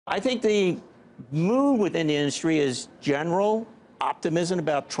I think the mood within the industry is general optimism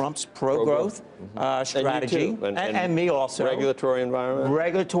about Trump's pro-growth strategy, and me also. Regulatory environment?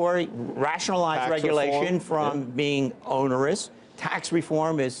 Regulatory, rationalized Tax regulation reform? from being onerous. Tax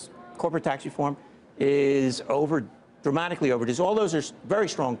reform corporate tax reform is dramatically overdue. All those are very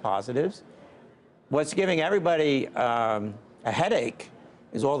strong positives. What's giving everybody a headache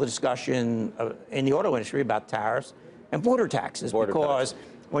is all the discussion in the auto industry about tariffs and border taxes. Because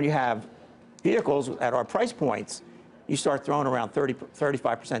when you have vehicles at our price points, you start throwing around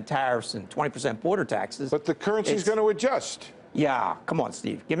 35% tariffs and 20% border taxes. But the currency's going to adjust. Yeah, come on,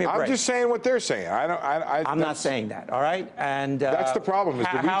 Steve, give me a break. I'm just saying what they're saying. I'm not saying that. All right, and that's the problem. Is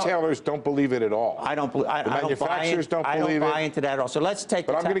the retailers don't believe it at all. The manufacturers don't believe it. I don't buy into that at all. So let's take.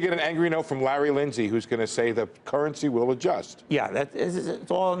 But I'm going to get an angry note from Larry Lindsay, who's going to say the currency will adjust. Yeah,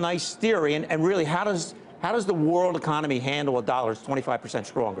 it's all a nice theory, and really, how does the world economy handle a dollar that's 25%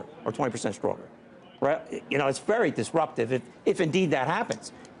 stronger or 20% stronger? Right? You know, it's very disruptive if indeed that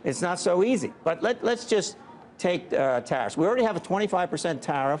happens. It's not so easy. But let's just take tariffs. We already have a 25%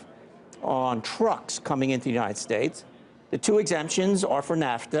 tariff on trucks coming into the United States. The two exemptions are for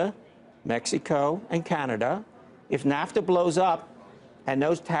NAFTA, Mexico, and Canada. If NAFTA blows up and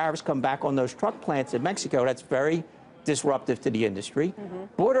those tariffs come back on those truck plants in Mexico, that's very disruptive to the industry.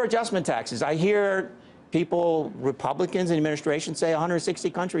 Border adjustment taxes. I hear people, Republicans in the administration, say 160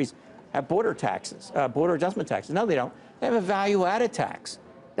 countries have border taxes, border adjustment taxes. No, they don't. They have a value-added tax.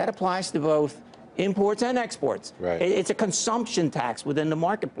 That applies to both imports and exports. Right. It's a consumption tax within the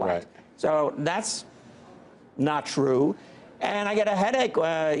marketplace. Right. So that's not true. And I get a headache,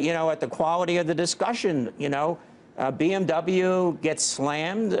 you know, at the quality of the discussion. You know, BMW gets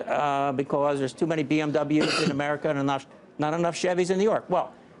slammed because there's too many BMWs in America and not enough Chevys in New York.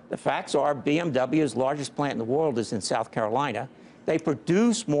 Well, the facts are BMW's largest plant in the world is in South Carolina. They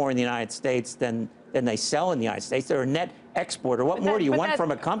produce more in the United States than they sell in the United States. They're a net exporter. What more do you want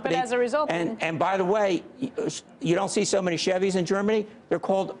from a company? But as a result, and by the way, you don't see so many Chevys in Germany. They're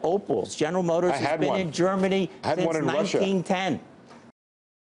called Opels. General Motors has been in Germany since 1910.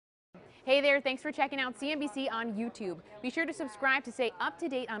 Hey there, thanks for checking out CNBC on YouTube. Be sure to subscribe to stay up to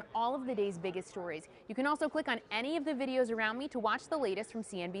date on all of the day's biggest stories. You can also click on any of the videos around me to watch the latest from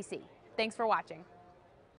CNBC. Thanks for watching.